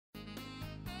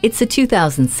It's a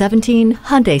 2017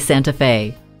 Hyundai Santa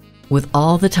Fe. With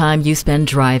all the time you spend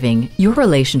driving, your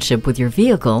relationship with your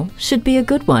vehicle should be a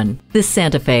good one. This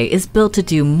Santa Fe is built to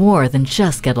do more than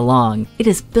just get along. It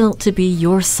is built to be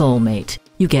your soulmate.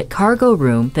 You get cargo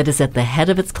room that is at the head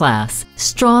of its class,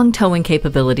 strong towing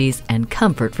capabilities, and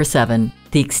comfort for 7.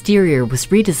 The exterior was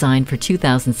redesigned for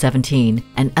 2017,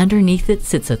 and underneath it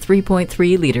sits a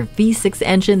 3.3-liter V6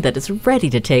 engine that is ready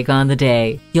to take on the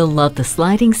day. You'll love the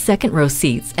sliding second-row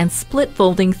seats and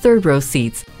split-folding third-row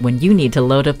seats when you need to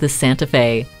load up the Santa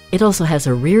Fe. It also has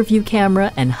a rear-view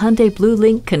camera and Hyundai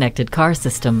BlueLink connected car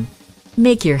system.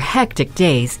 Make your hectic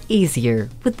days easier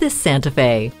with this Santa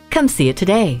Fe. Come see it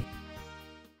today.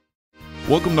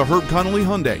 Welcome to Connolly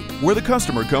Hyundai, where the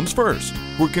customer comes first.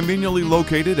 We're conveniently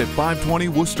located at 520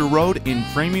 Worcester Road in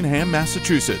Framingham,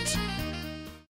 Massachusetts.